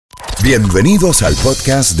Bienvenidos al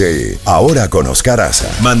podcast de Ahora con Oscar Aza.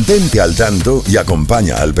 Mantente al tanto y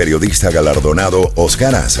acompaña al periodista galardonado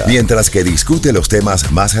Oscar Aza mientras que discute los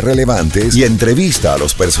temas más relevantes y entrevista a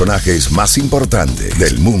los personajes más importantes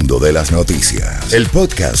del mundo de las noticias. El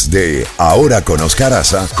podcast de Ahora con Oscar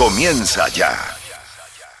Aza comienza ya.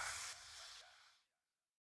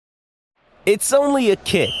 It's only a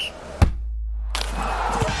kick,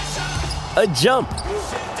 a jump,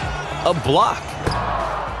 a block.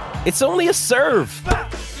 It's only a serve.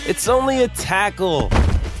 It's only a tackle,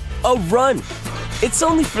 a run. It's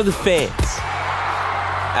only for the fans.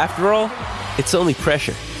 After all, it's only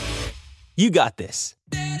pressure. You got this.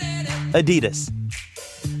 Adidas.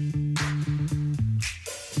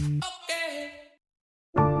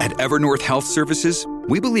 At Evernorth Health Services,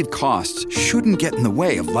 we believe costs shouldn't get in the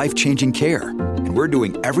way of life-changing care, and we're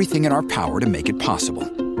doing everything in our power to make it possible.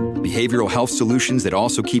 Behavioral health solutions that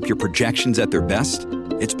also keep your projections at their best?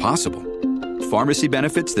 It's possible. Pharmacy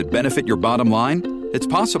benefits that benefit your bottom line? It's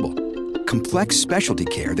possible. Complex specialty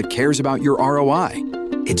care that cares about your ROI?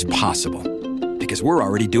 It's possible. Because we're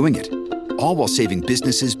already doing it. All while saving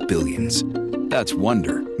businesses billions. That's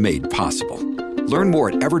Wonder made possible. Learn more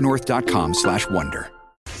at evernorth.com/wonder.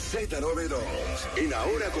 Z92. En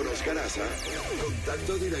Ahora con Oscar Aza,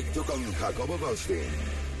 contacto directo con Jacobo Goldstein.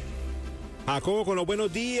 Jacobo, con los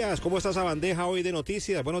buenos días. ¿Cómo está esa bandeja hoy de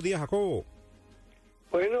noticias? Buenos días, Jacobo.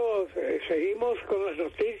 Bueno, seguimos con las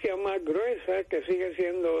noticias más gruesas, que sigue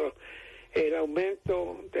siendo el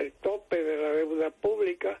aumento del tope de la deuda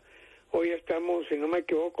pública. Hoy estamos, si no me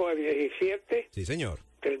equivoco, a 17 Sí, señor.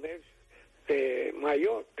 del mes de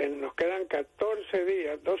mayo. Nos quedan 14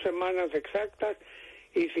 días, 2 semanas exactas.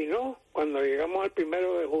 Y si no, cuando llegamos al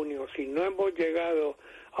 1 de junio, si no hemos llegado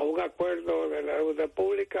a un acuerdo de la deuda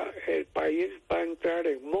pública, el país va a entrar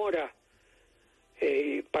en mora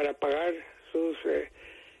para pagar sus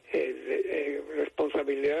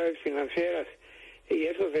responsabilidades financieras, y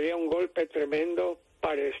eso sería un golpe tremendo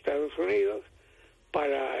para Estados Unidos,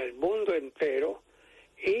 para el mundo entero,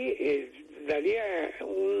 y daría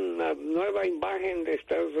una nueva imagen de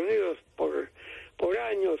Estados Unidos por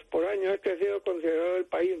años. Este ha sido considerado el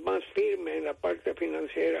país más firme en la parte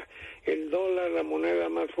financiera, el dólar, la moneda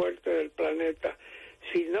más fuerte del planeta.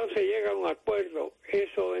 Si no se llega a un acuerdo,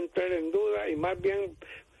 eso entra en duda, y más bien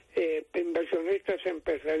inversionistas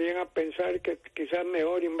empezarían a pensar que quizás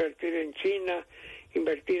mejor invertir en China,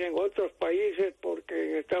 invertir en otros países,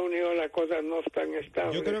 porque en Estados Unidos las cosas no están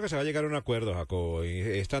estables. Yo creo que se va a llegar a un acuerdo, Jacobo. Y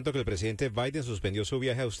es tanto que el presidente Biden suspendió su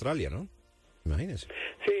viaje a Australia, ¿no? Imagínese.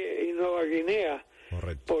 Sí, y Nueva Guinea.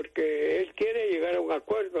 Correcto. Porque él quiere llegar a un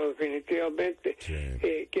acuerdo, definitivamente.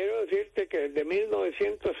 Sí. Quiero decirte que desde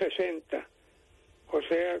 1960, o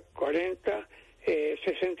sea,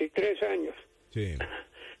 63 años, Sí.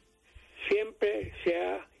 siempre se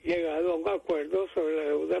ha llegado a un acuerdo sobre la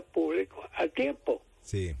deuda pública a tiempo.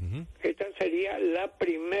 Sí. Uh-huh. Esta sería la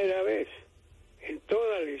primera vez en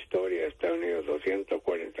toda la historia de Estados Unidos,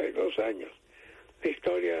 242 años de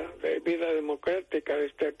historia de vida democrática de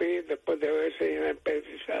este país, después de haberse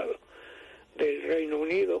independizado del Reino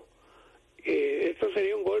Unido. Esto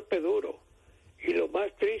sería un golpe duro, y lo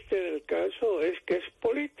más triste del caso es que es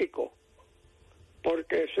político,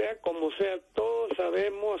 porque sea como sea, todos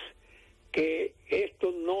sabemos que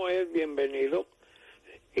esto no es bienvenido,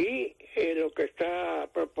 y lo que está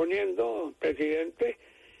proponiendo el presidente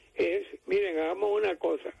es, miren, hagamos una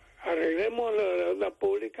cosa, arreglemos la deuda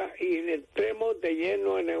pública y entremos de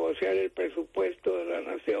lleno a negociar el presupuesto de la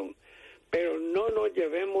nación, pero no nos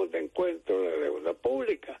llevemos de encuentro la deuda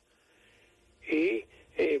pública. Y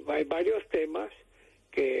hay varios temas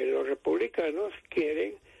que los republicanos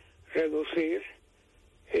quieren reducir,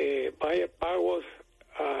 pagos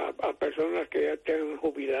a personas que ya estén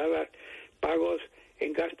jubiladas, pagos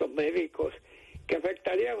en gastos médicos, que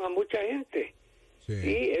afectarían a mucha gente. Sí.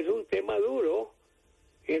 Y es un tema duro.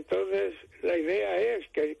 Y entonces la idea es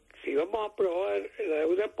que si vamos a aprobar la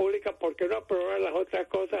deuda pública, ¿por qué no aprobar las otras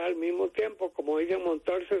cosas al mismo tiempo? Como dicen,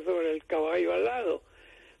 montarse sobre el caballo al lado.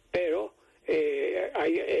 Pero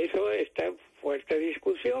eso está en fuerte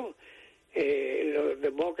discusión. Los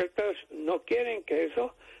demócratas no quieren que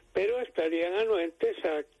eso, pero estarían anuentes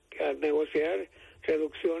a negociar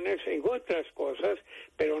reducciones en otras cosas,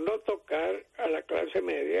 pero no tocar a la clase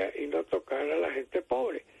media y no tocar a la gente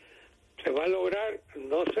pobre. ¿Se va a lograr?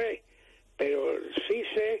 No sé, pero sí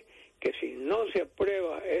sé que si no se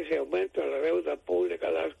aprueba ese aumento de la deuda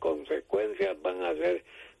pública, las consecuencias van a ser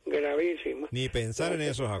gravísimas. Ni pensar en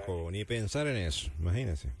eso, Jacobo, ni pensar en eso,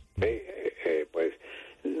 imagínese. Pues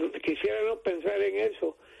quisiera no pensar en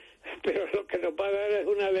eso, pero lo que nos va a dar es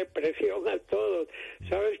una depresión a todos.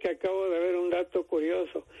 Sabes que acabo de ver un dato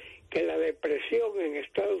curioso, que la depresión en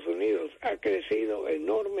Estados Unidos ha crecido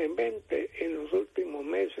enormemente en los últimos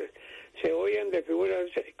meses. Se oyen de figuras,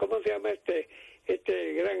 ¿cómo se llama este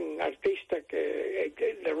gran artista que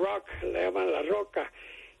The Rock, le llaman La Roca,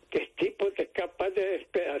 que el tipo es capaz de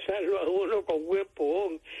despedazarlo a uno con un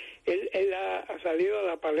empujón? Él ha salido a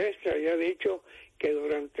la palestra y ha dicho que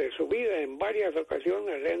durante su vida en varias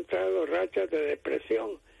ocasiones le han entrado rachas de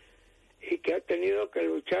depresión y que ha tenido que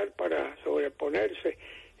luchar para sobreponerse.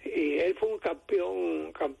 Y él fue un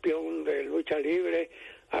campeón de lucha libre,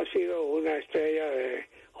 ha sido una estrella de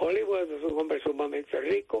Hollywood, es un hombre sumamente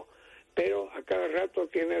rico, pero a cada rato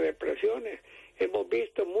tiene depresiones. Hemos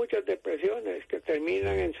visto muchas depresiones que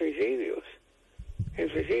terminan en suicidios.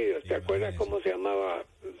 ¿Te acuerdas cómo se llamaba?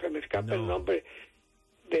 Se me escapa el nombre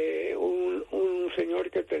de un señor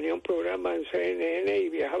que tenía un programa en CNN y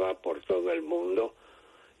viajaba por todo el mundo.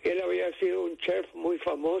 Él había sido un chef muy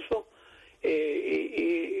famoso.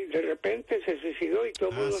 Y de repente se suicidó y todo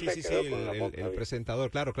el mundo se quedó con la boca. El presentador,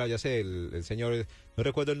 claro, ya sé, el señor, no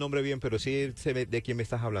recuerdo el nombre bien, pero sí sé de quién me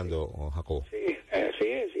estás hablando, Jacobo. Sí, así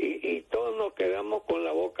es, y todos nos quedamos con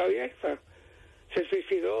la boca abierta. Se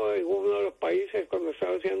suicidó en uno de los países cuando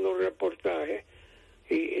estaba haciendo un reportaje,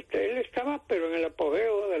 y él estaba, pero en el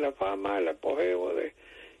apogeo de la fama, el apogeo de...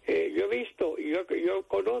 yo he visto, yo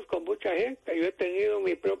conozco mucha gente, yo he tenido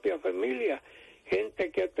mi propia familia, gente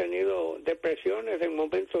que ha tenido depresiones en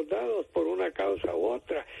momentos dados por una causa u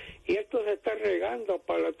otra, y esto se está regando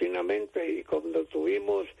paulatinamente. Y cuando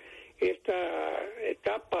tuvimos esta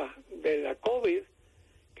etapa de la COVID,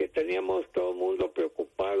 que teníamos todo el mundo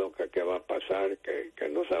preocupado que qué va a pasar, que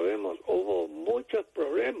no sabemos, hubo muchos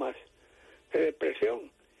problemas de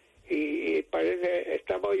depresión, y parece,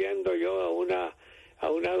 estaba oyendo yo a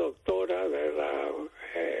una doctora de la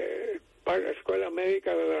Escuela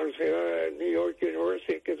Médica de la Universidad de New York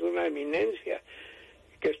University, que es una eminencia,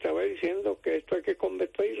 que estaba diciendo que esto hay que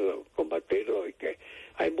combatirlo y que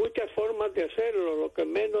hay muchas formas de hacerlo. Lo que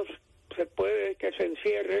menos se puede es que se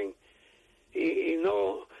encierren y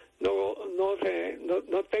no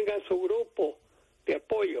tengan su grupo de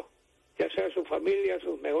apoyo, ya sea su familia,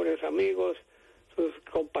 sus mejores amigos, sus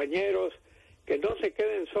compañeros, que no se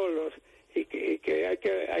queden solos. Y que hay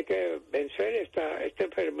que vencer esta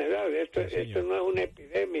enfermedad. Esto no es una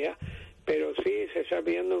epidemia, pero sí se está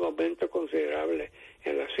viendo un aumento considerable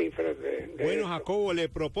en las cifras de bueno, Jacobo, le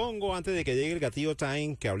propongo, antes de que llegue el Gatillo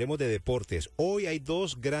Time, que hablemos de deportes. Hoy hay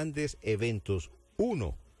dos grandes eventos.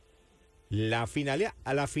 Uno, la final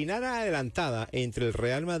adelantada entre el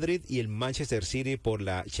Real Madrid y el Manchester City por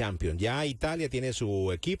la Champions. Ya Italia tiene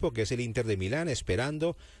su equipo, que es el Inter de Milán,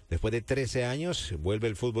 esperando, después de 13 años, vuelve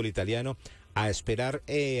el fútbol italiano a esperar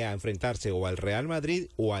a enfrentarse o al Real Madrid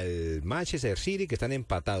o al Manchester City, que están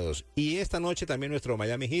empatados. Y esta noche también nuestro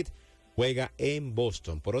Miami Heat juega en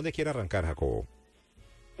Boston. ¿Por dónde quiere arrancar, Jacobo?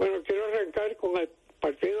 Bueno, quiero arrancar con el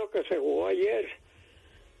partido que se jugó ayer,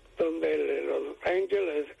 donde los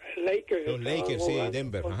Lakers, sí,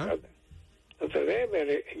 Denver, ajá. Entonces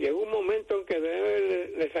Denver, llegó un momento en que Denver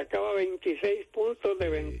le sacaba 26 puntos de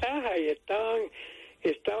ventaja y estaban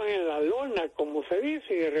en la lona, como se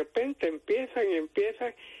dice, y de repente empiezan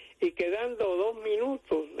y quedando 2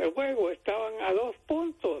 minutos de juego estaban a 2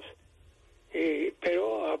 puntos,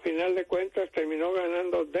 pero a final de cuentas terminó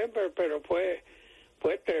ganando Denver, pero fue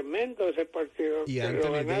tremendo ese partido. Y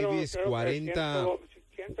Anthony Davis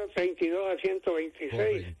 132 a 126.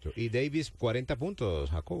 Correcto. Y Davis 40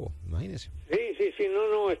 puntos, Jacobo, imagínese. Sí,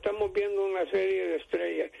 no, estamos viendo una serie de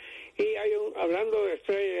estrellas. Y hablando de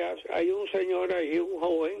estrellas, hay un señor ahí, un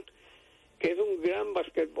joven, que es un gran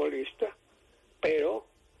basquetbolista, pero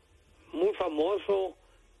muy famoso,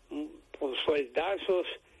 con sueldazos,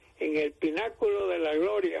 en el pináculo de la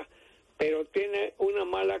gloria, pero tiene una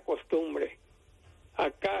mala costumbre.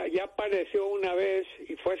 Acá ya apareció una vez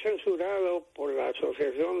y fue censurado por la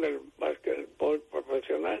Asociación del Básquetbol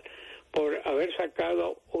Profesional por haber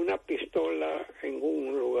sacado una pistola en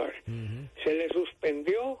un lugar. Uh-huh. Se le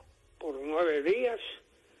suspendió por 9 días,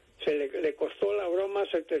 le costó la broma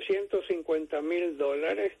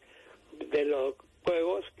 $750,000 de los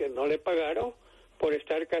juegos que no le pagaron por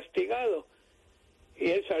estar castigado.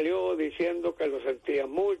 Y él salió diciendo que lo sentía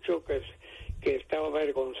mucho, que estaba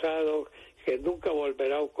avergonzado, que nunca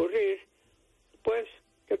volverá a ocurrir. Pues,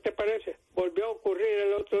 ¿qué te parece? Volvió a ocurrir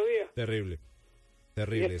el otro día. Terrible.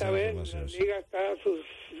 Y esta vez la liga está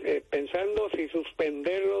pensando si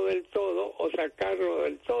suspenderlo del todo o sacarlo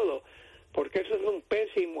del todo, porque eso es un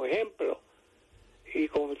pésimo ejemplo. Y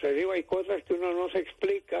como te digo, hay cosas que uno no se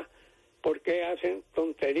explica por qué hacen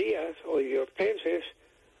tonterías o idioteces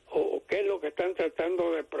o qué es lo que están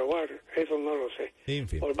tratando de probar, eso no lo sé. En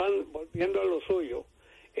fin. Volviendo a lo suyo,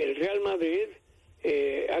 el Real Madrid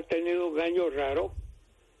ha tenido un año raro,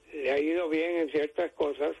 le ha ido bien en ciertas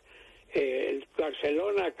cosas. El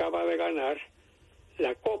Barcelona acaba de ganar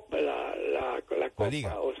la Copa, la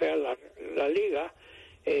Copa, o sea, la Liga,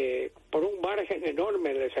 por un margen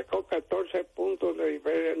enorme. Le sacó 14 puntos de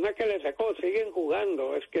diferencia. No es que le sacó, siguen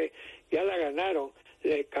jugando, es que ya la ganaron.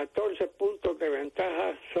 14 puntos de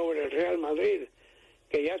ventaja sobre el Real Madrid,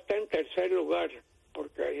 que ya está en tercer lugar,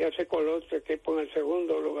 porque ya se coló este equipo en el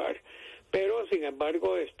segundo lugar, pero sin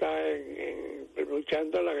embargo está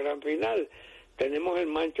luchando a la gran final. Tenemos el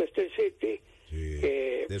Manchester City,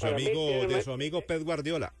 que de su amigo Pep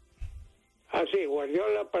Guardiola. Sí,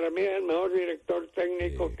 Guardiola para mí es el mejor director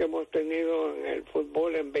técnico que hemos tenido en el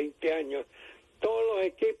fútbol en 20 años. Todos los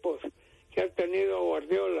equipos que han tenido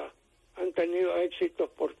Guardiola han tenido éxitos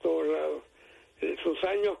por todos lados. Sus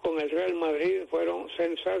años con el Real Madrid fueron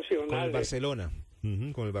sensacionales. Con el Barcelona.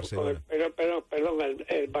 Con el Barcelona. Perdón,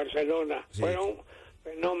 el Barcelona. Sí. Fueron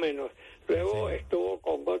fenómenos. Luego estuvo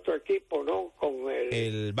con otro equipo, ¿no? Con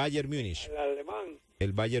el Bayern Múnich. El alemán.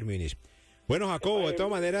 El Bayern Múnich. Bueno, Jacobo, de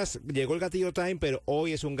todas maneras, llegó el gatillo time, pero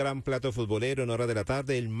hoy es un gran plato futbolero en horas de la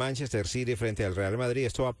tarde, el Manchester City frente al Real Madrid.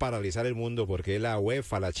 Esto va a paralizar el mundo porque es la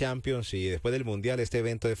UEFA, la Champions, y después del Mundial este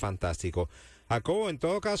evento es fantástico. Jacobo, en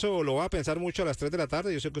todo caso, lo va a pensar mucho a las 3 de la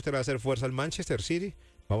tarde. Yo sé que usted le va a hacer fuerza al Manchester City.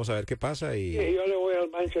 Vamos a ver qué pasa. Sí, yo le voy al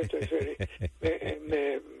Manchester City.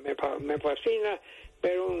 me fascina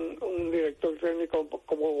ver un director técnico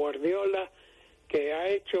como Guardiola, que ha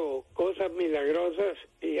hecho cosas milagrosas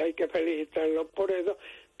y hay que felicitarlo por eso,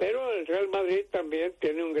 pero el Real Madrid también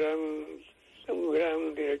tiene un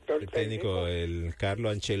gran director técnico, el Carlo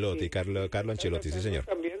Ancelotti, Carlo Ancelotti, sí señor.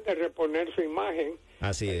 También de reponer su imagen.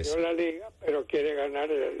 Así es. La liga, pero quiere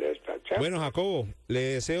ganar esta Champions. Bueno, Jacobo, le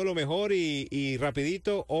deseo lo mejor y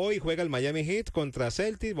rapidito, hoy juega el Miami Heat contra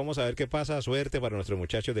Celtics, vamos a ver qué pasa, suerte para nuestros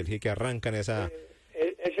muchachos del Heat que arrancan esa...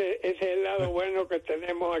 Ese es el lado bueno que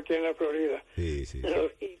tenemos aquí en la Florida. Sí.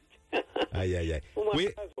 Ay.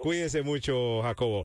 Cuídese mucho, Jacobo.